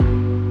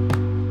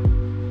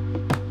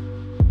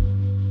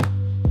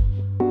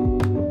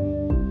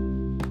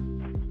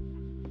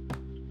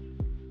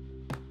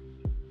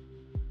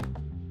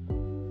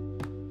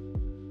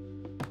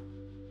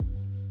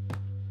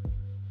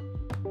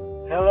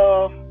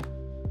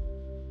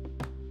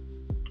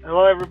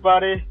Hello,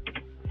 everybody.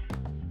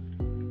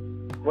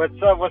 What's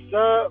up? What's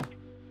up?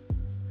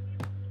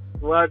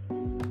 What's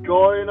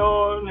going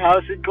on?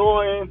 How's it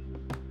going?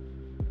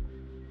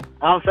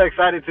 I'm so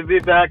excited to be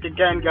back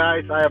again,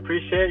 guys. I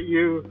appreciate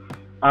you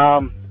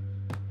um,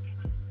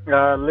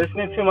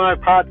 listening to my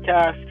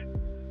podcast.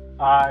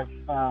 I've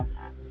uh,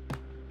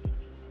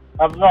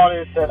 I've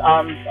noticed that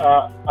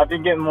I've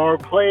been getting more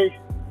play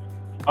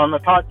on the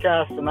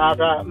podcast, and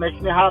that makes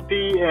me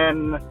happy.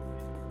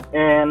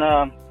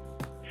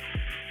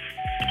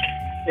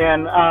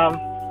 And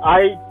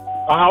I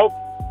hope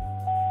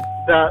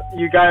that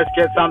you guys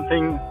get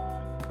something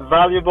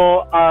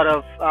valuable out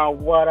of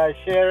what I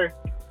share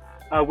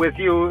with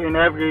you in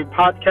every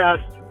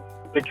podcast,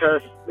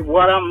 because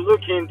what I'm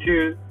looking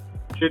to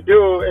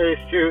do is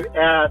to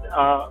add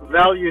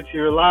value to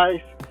your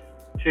life,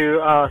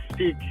 to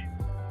speak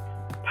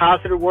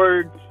positive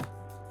words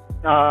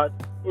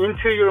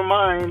into your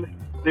mind,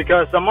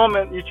 because the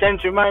moment you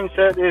change your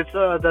mindset is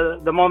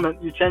the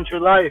moment you change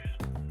your life,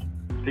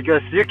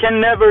 because you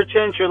can never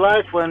change your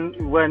life when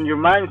your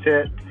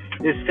mindset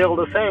is still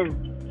the same.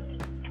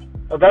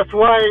 That's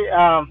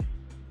why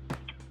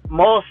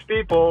most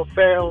people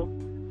fail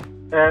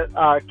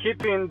at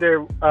keeping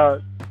their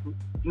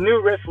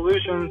new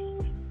resolutions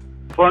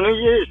for New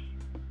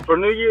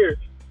Year's,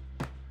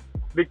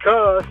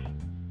 because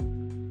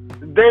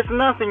there's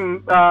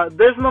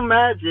no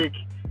magic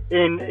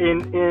in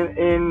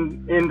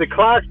the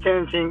clock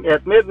changing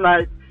at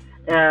midnight,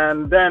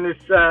 and then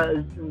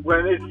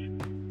when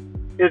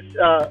it's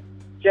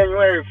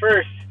January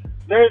 1st.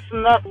 There's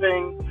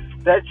nothing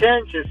that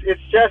changes.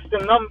 It's just the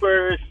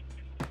numbers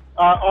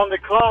on the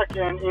clock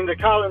and in the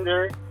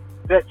calendar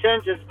that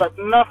changes, but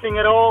nothing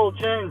at all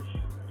changes.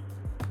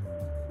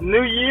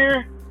 New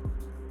Year,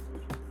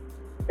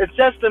 it's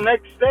just the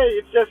next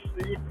day.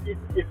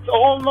 It's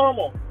all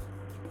normal.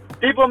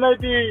 People may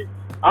be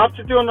up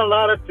to doing a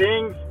lot of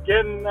things,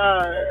 getting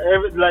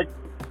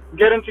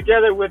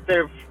together with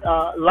their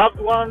loved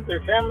ones,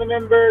 their family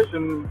members,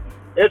 and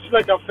it's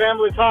like a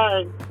family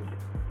time.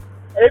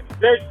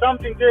 There's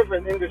something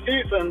different in the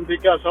season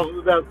because of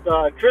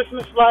the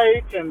Christmas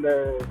lights and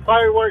the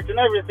fireworks and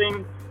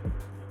everything.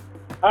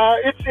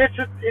 It's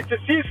a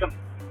season.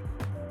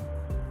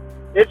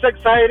 It's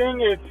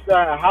exciting. It's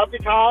happy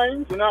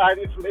times.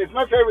 It's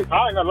my favorite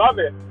time. I love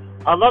it.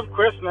 I love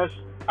Christmas.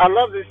 I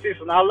love this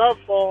season. I love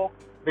fall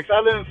because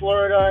I live in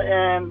Florida,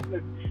 and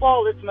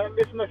fall it's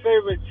my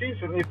favorite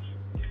season.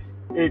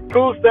 It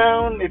cools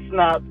down. It's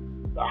not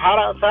hot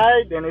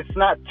outside, and it's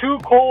not too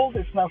cold.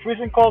 It's not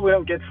freezing cold. We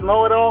don't get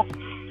snow at all.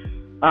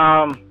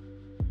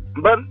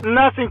 But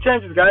nothing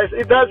changes, guys.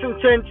 It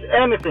doesn't change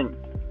anything.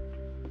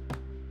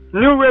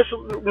 New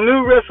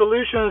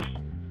resolutions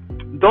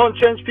don't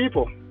change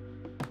people.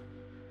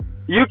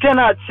 You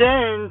cannot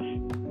change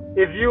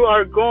if you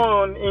are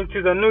going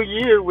into the new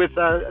year with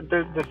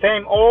the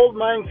same old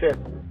mindset.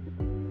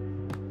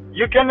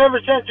 You can never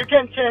change. You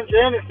can't change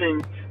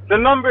anything. The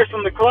numbers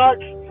on the clock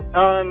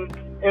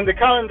in the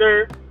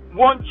calendar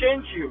won't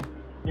change you.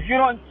 If you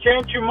don't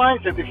change your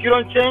mindset, if you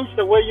don't change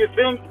the way you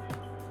think,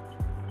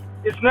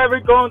 it's never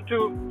going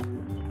to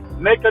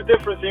make a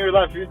difference in your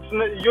life.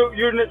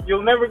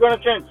 You're never going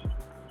to change.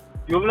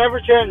 You'll never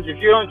change if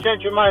you don't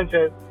change your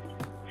mindset.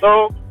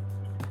 So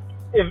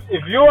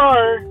if you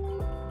are,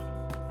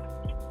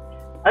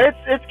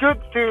 it's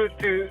good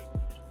to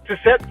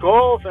set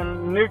goals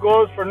and new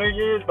goals for New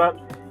Year's, but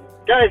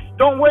guys,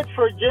 don't wait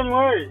for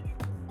January.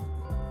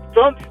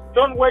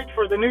 Don't wait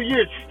for the New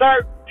Year.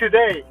 Start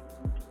today.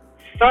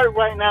 Start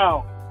right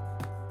now.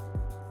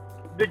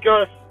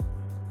 Because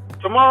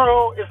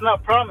tomorrow is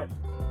not promised.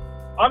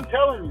 I'm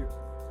telling you.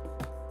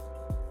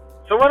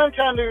 So what I'm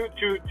trying to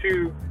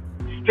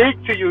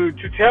speak to you,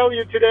 to tell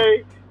you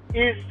today,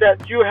 is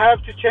that you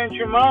have to change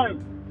your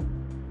mind.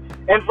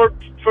 And for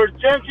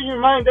changing your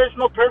mind, there's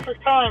no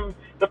perfect time.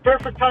 The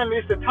perfect time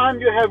is the time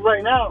you have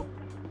right now.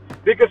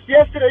 Because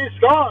yesterday is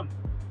gone.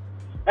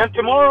 And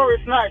tomorrow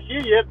is not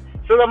here yet.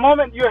 So the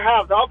moment you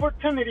have the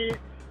opportunity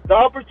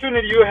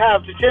you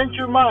have to change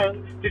your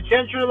mind, to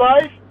change your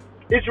life,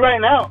 is right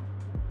now.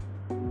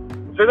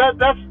 So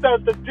that's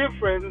the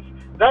difference.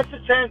 That's the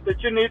change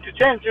that you need to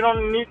change. You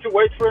don't need to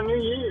wait for a new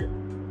year.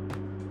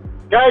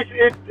 Guys,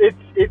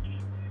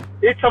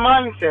 it's a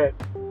mindset.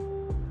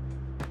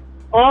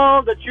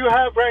 All that you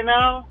have right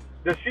now,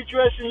 the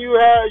situation you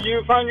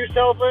find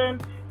yourself in,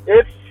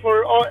 it's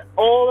for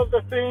all of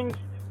the things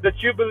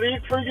that you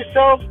believe for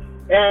yourself,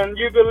 and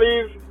you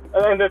believe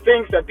in the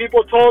things that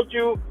people told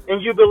you,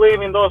 and you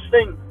believe in those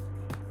things.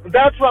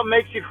 That's what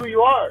makes you who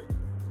you are.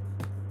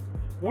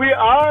 We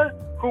are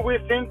who we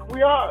think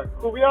we are,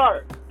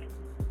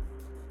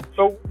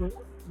 So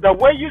the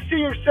way you see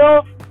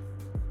yourself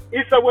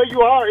is the way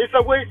you are. It's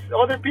the way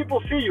other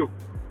people see you.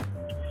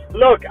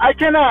 Look, I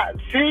cannot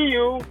see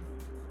you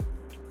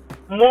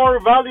more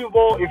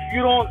valuable if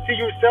you don't see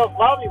yourself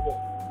valuable.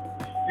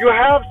 You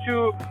have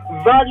to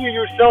value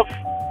yourself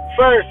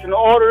first in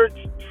order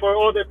for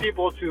other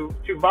people to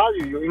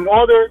value you, in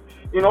order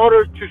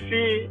to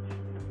see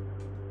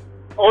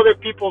other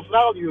people's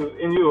value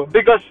in you.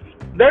 Because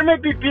There may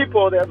be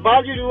people that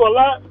value you a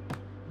lot,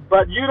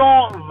 but you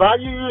don't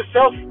value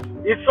yourself.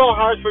 It's so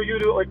hard for you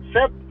to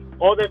accept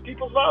other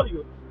people's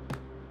value.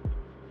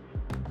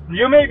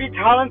 You may be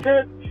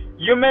talented,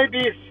 you may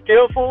be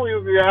skillful,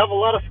 you have a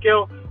lot of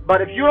skill,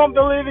 but if you don't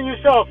believe in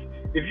yourself,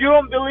 if you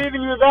don't believe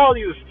in your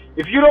values,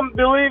 if you don't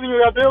believe in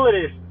your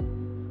abilities,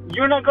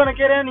 you're not gonna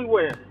get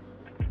anywhere.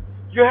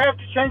 You have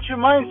to change your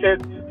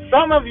mindset.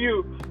 Some of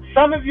you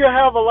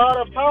have a lot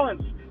of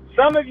talents.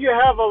 Some of you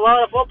have a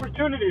lot of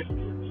opportunities.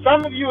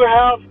 Some of you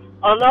have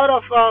a lot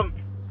of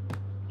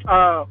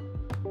uh,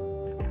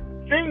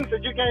 things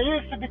that you can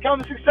use to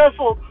become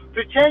successful,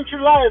 to change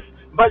your life.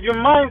 But your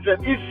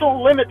mindset is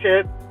so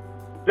limited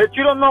that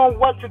you don't know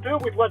what to do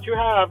with what you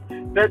have.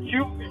 That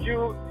you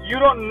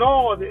don't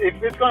know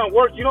if it's gonna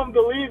work. You don't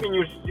believe in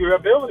your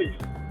abilities.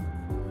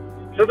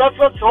 So that's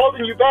what's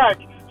holding you back.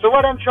 So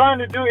what I'm trying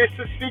to do is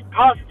to speak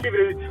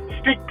positivity,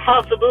 speak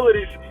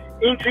possibilities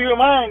into your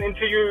mind,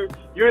 into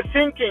your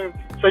thinking,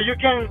 so you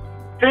can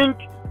think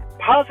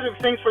positive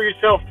things for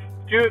yourself,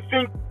 to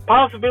think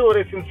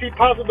possibilities and see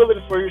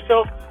possibilities for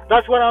yourself.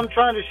 That's what I'm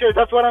trying to share.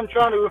 That's what I'm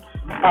trying to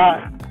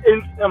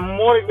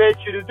motivate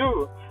you to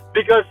do,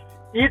 because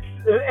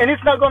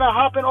it's not gonna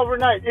happen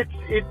overnight. It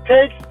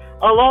takes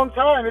a long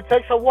time. It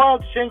takes a while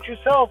to change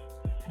yourself,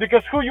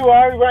 because who you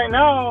are right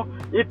now,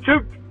 it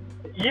took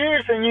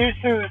years and years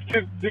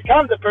to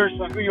become the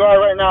person who you are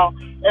right now,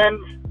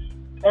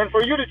 and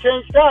for you to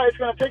change that, it's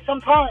gonna take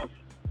some time.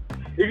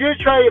 If you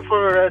try it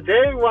for a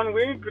day, 1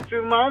 week, or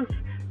 2 months,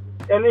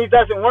 and it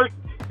doesn't work,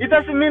 it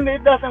doesn't mean that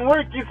it doesn't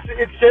work.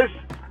 It's just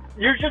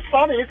you're just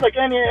starting. It's like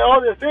any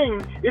other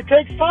thing. It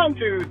takes time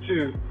to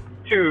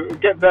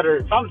get better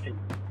at something.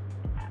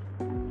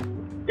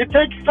 It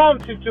takes time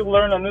to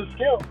learn a new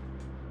skill.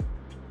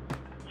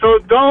 So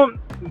don't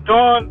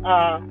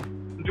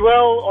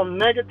dwell on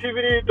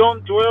negativity.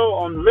 Don't dwell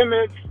on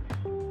limits.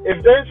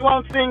 If there's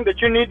one thing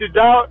that you need to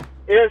doubt,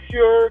 is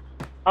your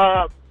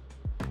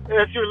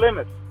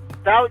limits.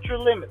 Doubt your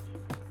limits,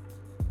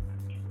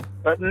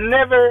 but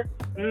never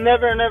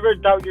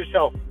doubt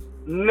yourself.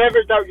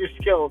 Never doubt your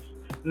skills.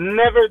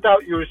 Never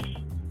doubt your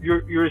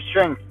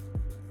strength.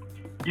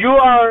 You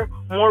are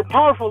more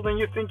powerful than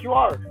you think you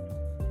are.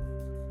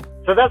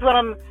 So that's what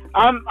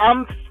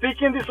I'm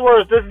speaking these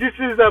words.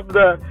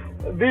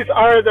 These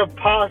are the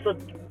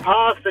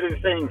positive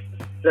things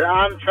that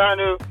I'm trying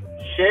to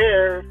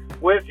share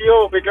with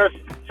you, because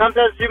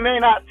sometimes you may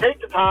not take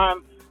the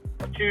time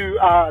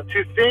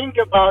to think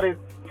about it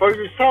for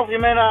yourself. You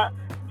may not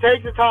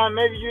take the time.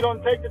 Maybe you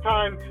don't take the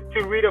time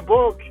to read a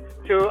book,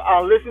 to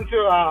listen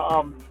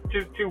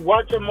to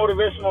watch a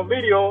motivational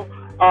video,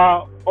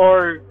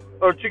 or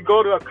to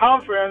go to a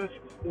conference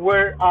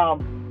where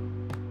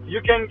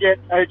you can get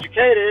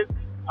educated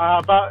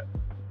about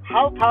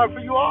how powerful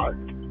you are.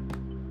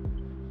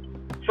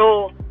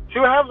 So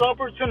to have the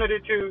opportunity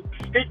to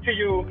speak to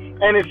you,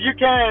 and if you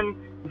can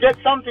get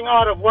something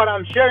out of what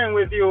I'm sharing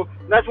with you,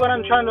 that's what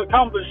I'm trying to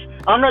accomplish.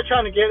 I'm not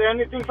trying to get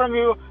anything from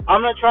you.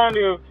 I'm not trying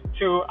to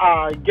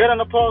get an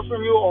applause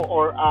from you,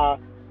 or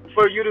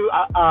for you to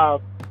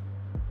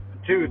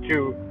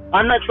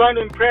I'm not trying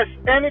to impress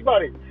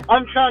anybody.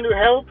 I'm trying to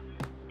help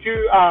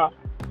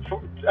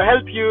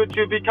you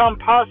to become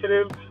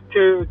positive,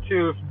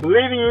 to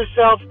believe in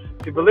yourself,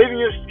 to believe in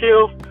your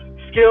skills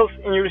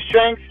and your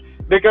strengths,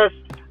 because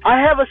I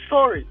have a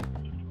story.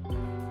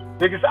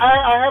 Because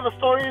I have a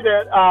story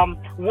that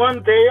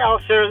one day I'll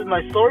share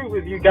my story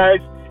with you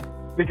guys,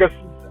 because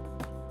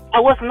I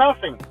was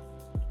nothing.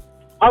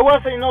 I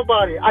was a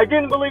nobody. I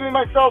didn't believe in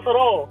myself at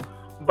all.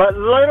 But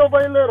little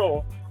by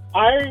little,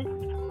 I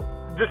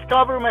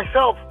discovered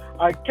myself.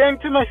 I came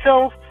to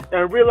myself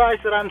and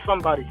realized that I'm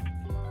somebody.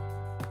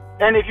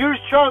 And if you're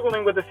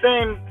struggling with the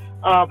same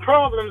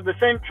problems, the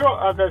same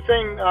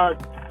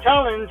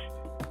challenge,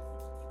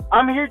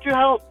 I'm here to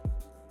help.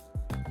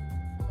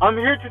 I'm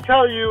here to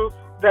tell you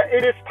that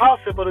it is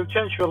possible to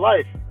change your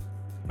life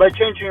by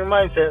changing your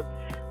mindset.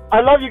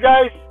 I love you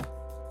guys.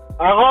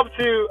 I hope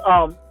to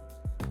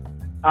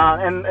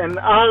and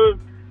I'll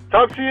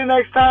talk to you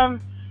next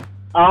time.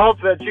 I hope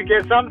that you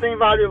get something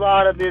valuable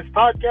out of this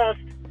podcast,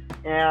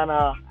 and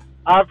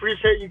I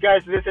appreciate you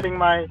guys visiting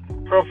my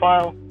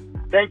profile.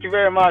 Thank you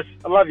very much.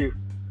 I love you.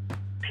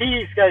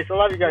 Peace, guys. I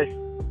love you guys.